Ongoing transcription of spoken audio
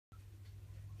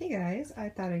Hey guys, I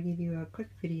thought I'd give you a quick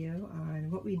video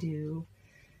on what we do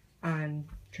on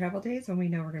travel days when we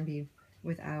know we're going to be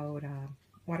without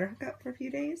water hookup for a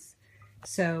few days.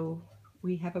 So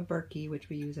we have a Berkey, which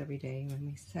we use every day when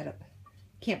we set up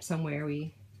camp somewhere.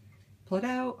 We pull it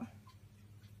out,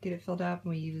 get it filled up,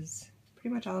 and we use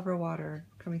pretty much all of our water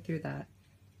coming through that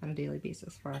on a daily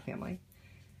basis for our family.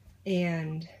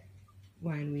 And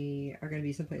when we are going to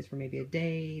be someplace for maybe a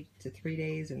day to 3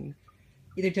 days and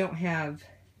either don't have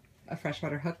a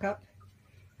freshwater hookup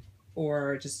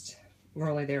or just we're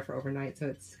only there for overnight, so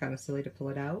it's kind of silly to pull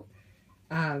it out.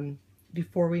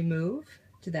 Before we move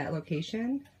to that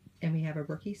location and we have a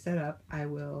Berkey set up, I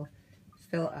will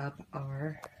fill up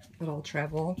our little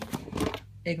travel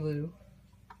igloo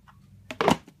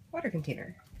water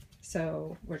container.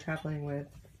 So we're traveling with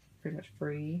pretty much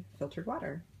free filtered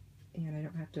water, and I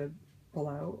don't have to pull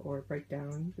out or break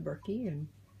down the Berkey, and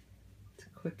it's a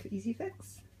quick, easy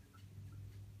fix.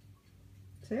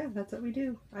 So yeah, that's what we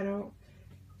do. I don't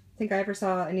think I ever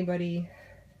saw anybody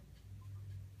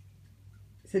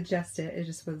suggest it. It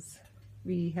just was,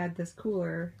 we had this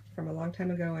cooler from a long time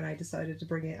ago and I decided to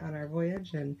bring it on our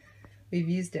voyage, and we've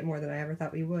used it more than I ever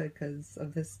thought we would because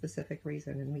of this specific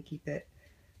reason, and we keep it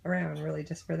around really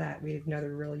just for that. We have no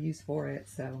other real use for it,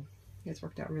 so it's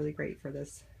worked out really great for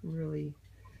this really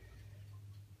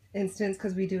instance,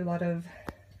 because we do a lot of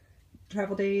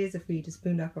travel days. If we just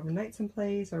boondock overnight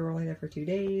someplace, or we're only there for 2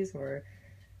 days, or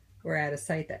we're at a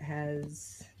site that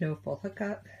has no full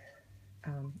hookup,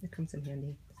 it comes in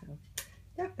handy. So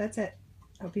yeah, that's it.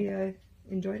 Hope you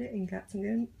enjoyed it and got some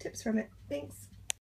good tips from it. Thanks.